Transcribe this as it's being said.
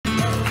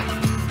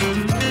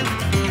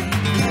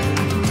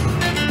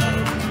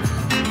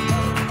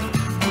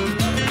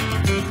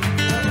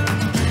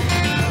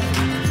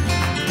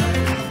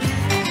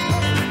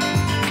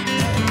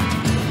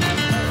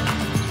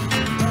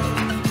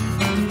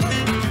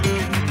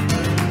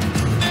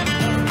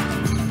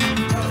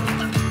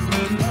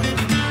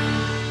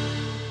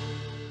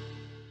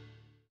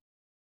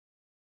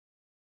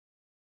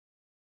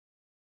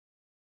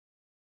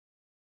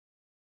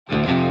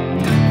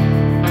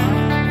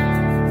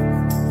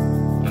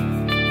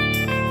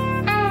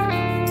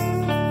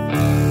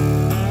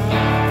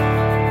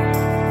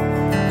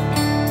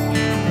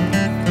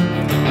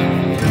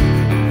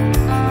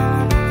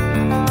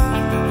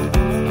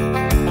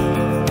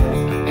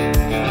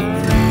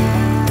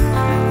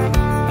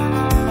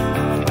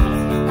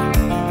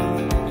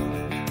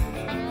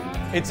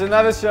It's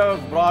another show of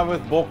Braai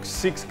with Bok,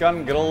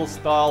 6-gun grill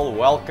style.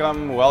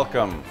 Welcome,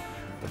 welcome.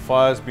 The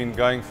fire's been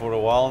going for a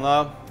while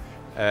now,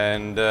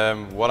 and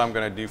what I'm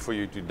going to do for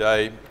you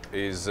today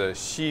is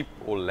sheep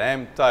or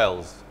lamb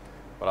tails,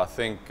 but I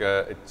think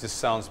it just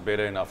sounds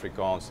better in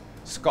Afrikaans.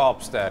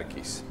 Skaap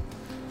Stertjies.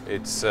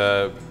 It's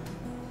a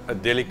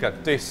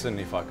delicatessen,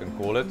 if I can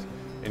call it.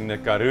 In the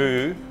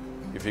Karoo,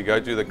 if you go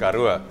to the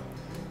Karoo,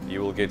 you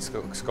will get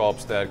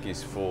Skaap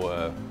Stertjies for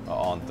an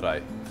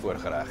entree,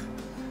 voorgereg.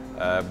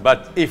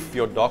 But if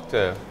your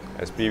doctor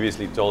has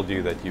previously told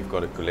you that you've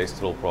got a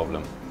cholesterol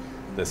problem,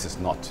 this is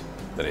not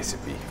the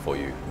recipe for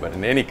you. But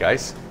in any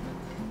case,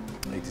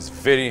 it is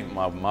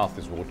my mouth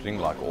is watering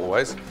like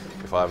always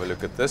if I have a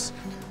look at this.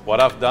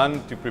 What I've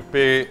done to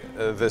prepare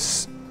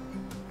this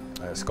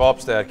Skaap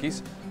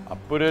Stertjies, I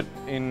put it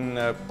in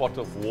a pot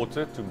of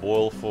water to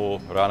boil for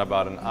around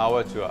about an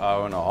hour to an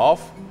hour and a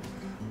half,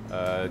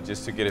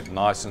 just to get it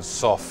nice and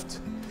soft,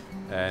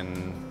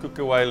 and cook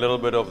away a little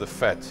bit of the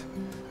fat.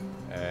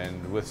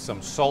 And with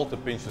some salt, a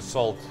pinch of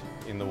salt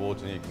in the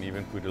water, you can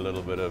even put a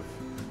little bit of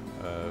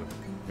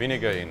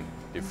vinegar in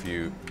if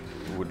you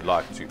would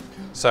like to.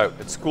 So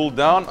it's cooled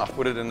down. I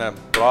put it in a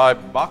dry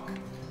buck,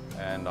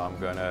 and I'm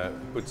going to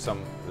put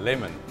some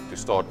lemon to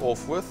start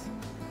off with.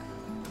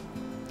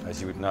 As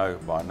you would know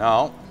by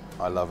now,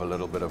 I love a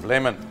little bit of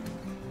lemon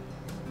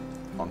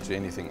onto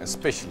anything,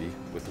 especially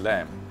with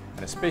lamb.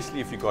 And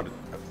especially if you've got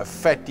a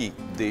fatty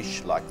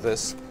dish like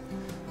this,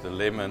 the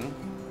lemon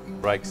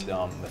breaks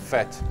down the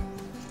fat,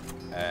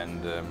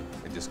 and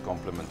it just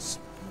complements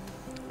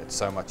it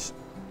so much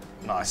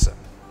nicer.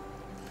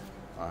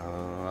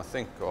 I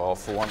think half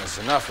for one is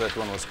enough. That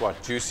one was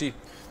quite juicy.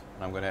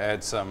 And I'm going to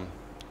add some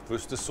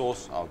Worcester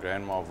sauce, our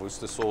grandma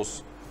Worcester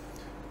sauce.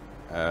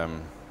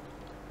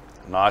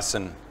 Nice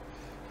and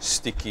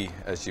sticky,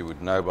 as you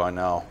would know by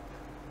now.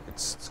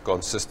 Its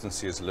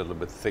consistency is a little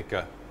bit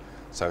thicker,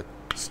 so it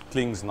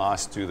clings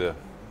nice to the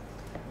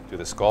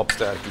Skaap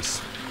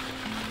Stertjies.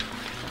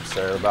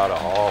 So about a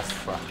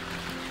half,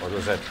 what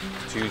was that,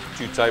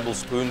 two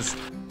tablespoons.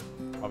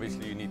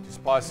 Obviously you need to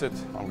spice it.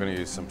 I'm going to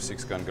use some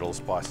 6-gun grill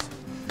spice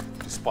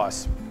to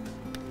spice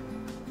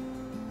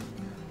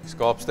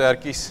Skaap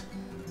Stertjies.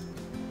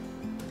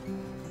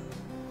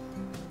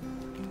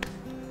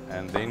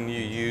 And then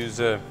you use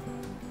a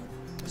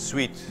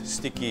sweet,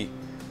 sticky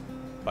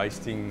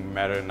basting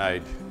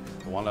marinade.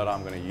 The one that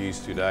I'm going to use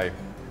today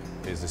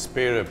is the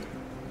spare rib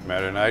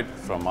marinade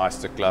from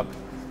Meister Club,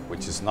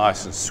 which is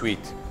nice and sweet,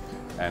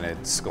 and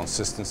its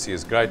consistency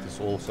is great. It's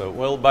also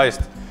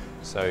oil-based,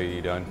 so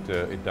it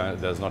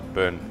does not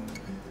burn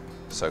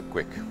so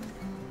quick.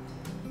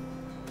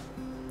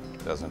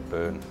 It doesn't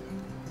burn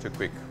too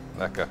quick.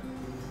 Lekker.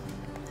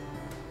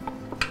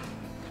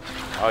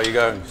 How you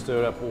go and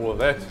stir up all of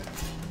that.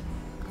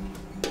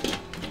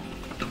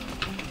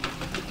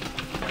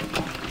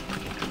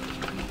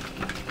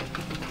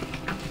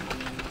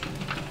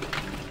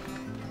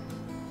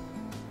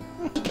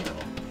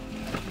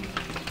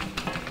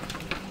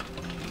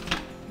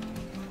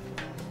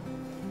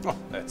 Oh,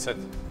 that's it.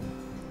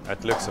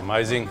 That looks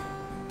amazing.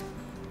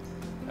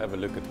 Have a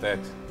look at that.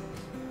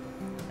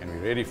 And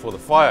we're ready for the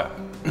fire.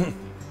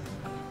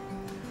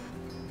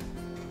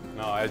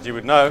 Now, as you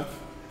would know,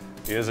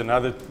 here's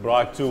another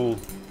braai tool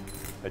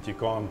that you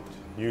can't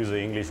use the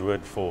English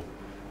word for.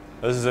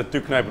 This is a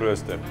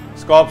toeknyprooster.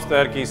 Skaap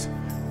Stertjies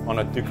on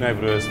a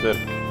toeknyprooster,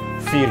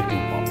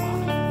 4-toep.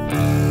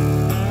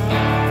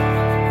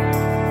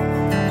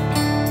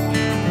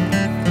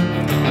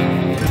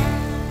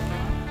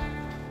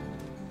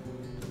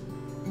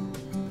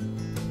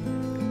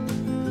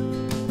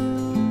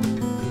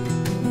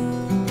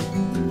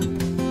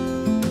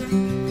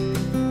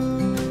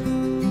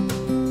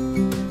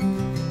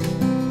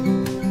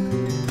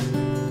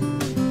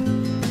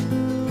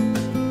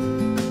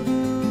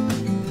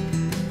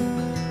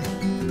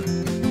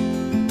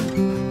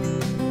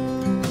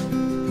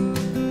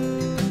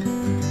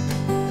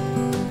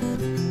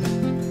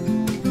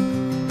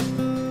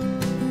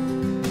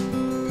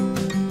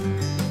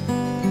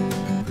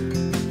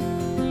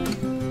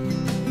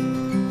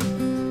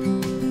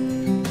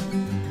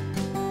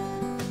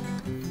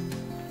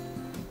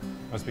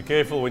 Must be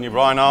careful when you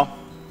braai now.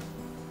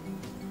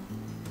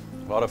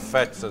 A lot of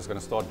fat, so it's going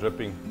to start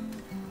dripping.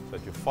 So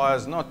that your fire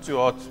is not too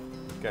hot,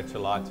 catch a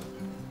light,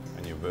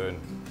 and you burn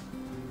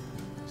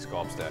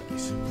Skaap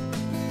Stertjies.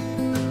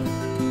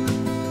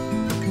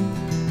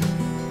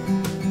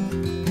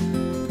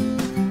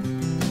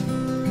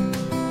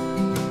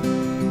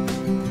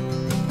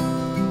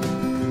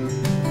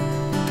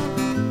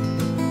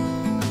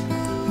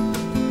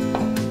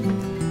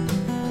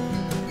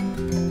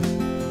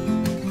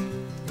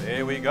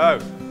 There we go.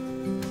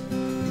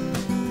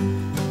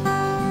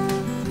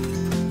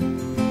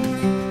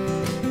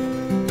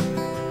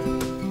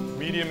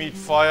 Medium heat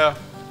fire,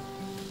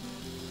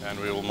 and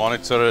we will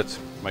monitor it,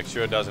 make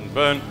sure it doesn't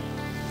burn,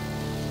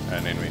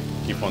 and then we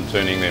keep on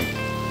turning them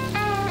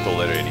until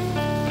they're ready.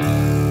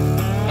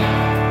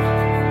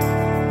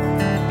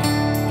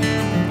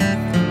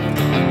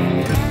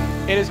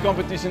 It is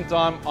competition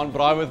time on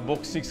Braai with Bok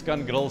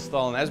 6-gun grill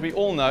style, and as we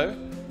all know,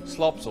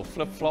 slops or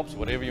flip-flops,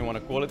 whatever you want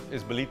to call it,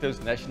 is Ballito's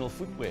national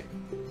footwear.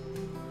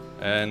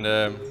 And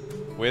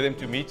wear them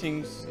to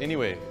meetings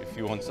anywhere if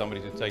you want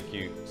somebody to take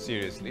you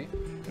seriously.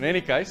 In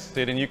any case,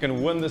 then you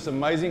can win this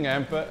amazing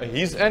hamper, a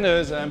his and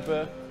hers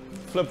hamper,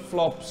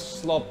 flip-flops,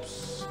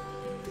 slops,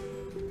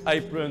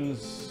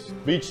 aprons,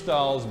 beach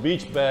towels,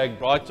 beach bag,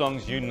 braai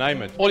tongs, you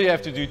name it. All you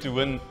have to do to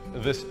win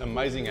this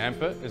amazing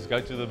hamper is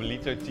go to the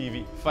Ballito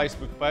TV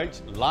Facebook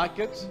page, like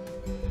it,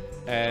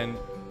 and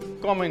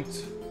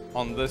comment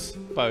on this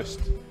post.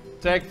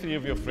 Tag 3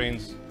 of your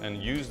friends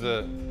and use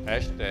the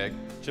hashtag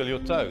chill your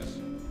toes.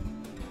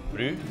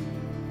 Brew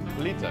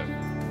Ballito.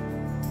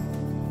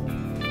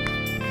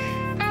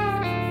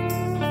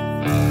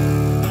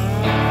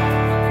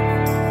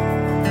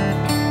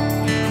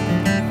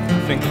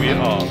 I think we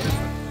are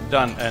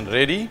done and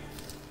ready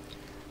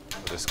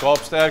with the Skaap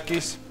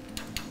Stertjies.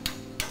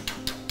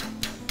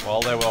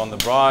 While they were on the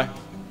braai,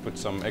 put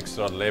some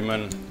extra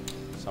lemon,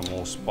 some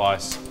more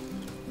spice,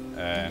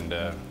 and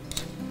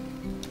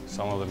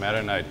some of the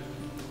marinade.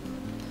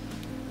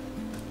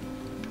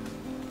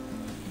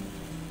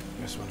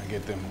 Just want to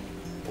get them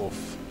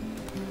off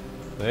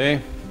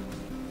there.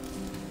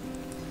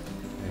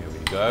 There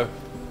we go.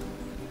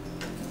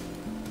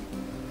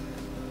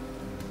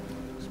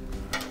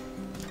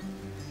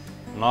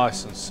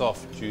 Nice and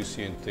soft,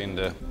 juicy and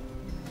tender.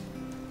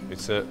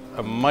 It's an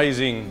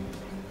amazing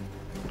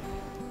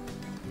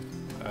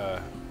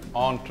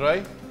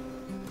entree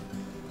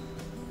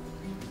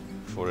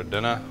for a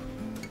dinner.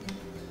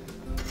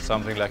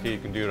 Something like you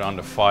can do around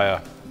a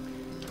fire.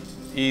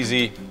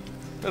 Easy.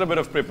 A little bit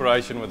of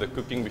preparation with the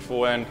cooking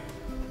beforehand.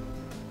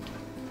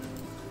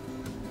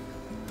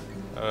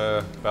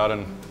 About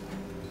an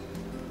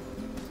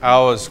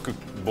hour's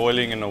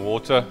boiling in the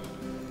water,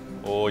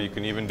 or you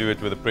can even do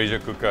it with a pressure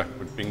cooker,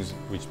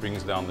 which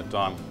brings down the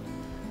time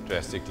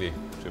drastically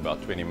to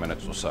about 20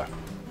 minutes or so.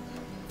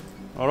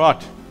 All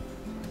right,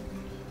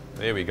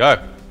 there we go.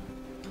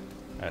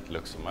 That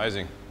looks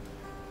amazing.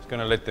 Just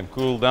going to let them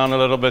cool down a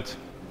little bit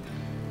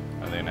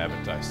and then have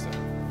a taster.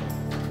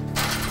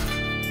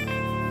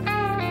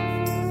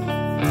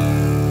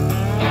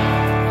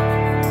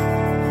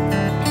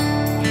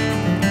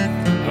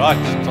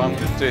 Right, time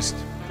to test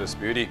this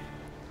beauty.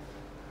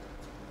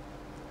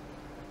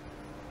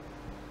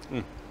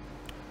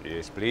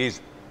 Yes,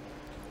 please.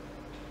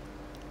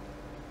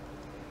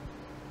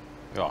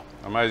 Yeah,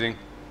 amazing.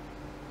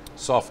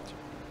 Soft,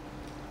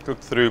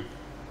 cooked through,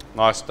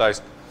 nice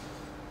taste.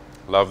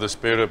 Love the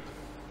spare rib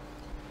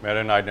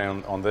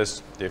marinade on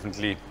this.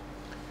 Definitely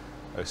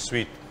a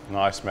sweet,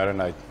 nice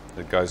marinade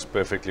that goes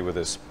perfectly with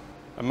this.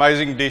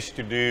 Amazing dish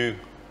to do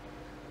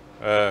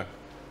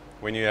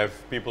when you have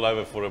people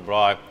over for a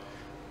braai,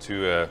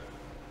 to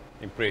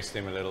impress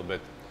them a little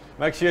bit.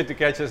 Make sure to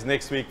catch us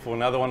next week for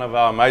another one of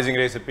our amazing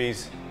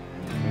recipes.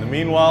 In the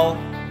meanwhile,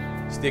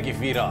 steek je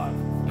vier aan.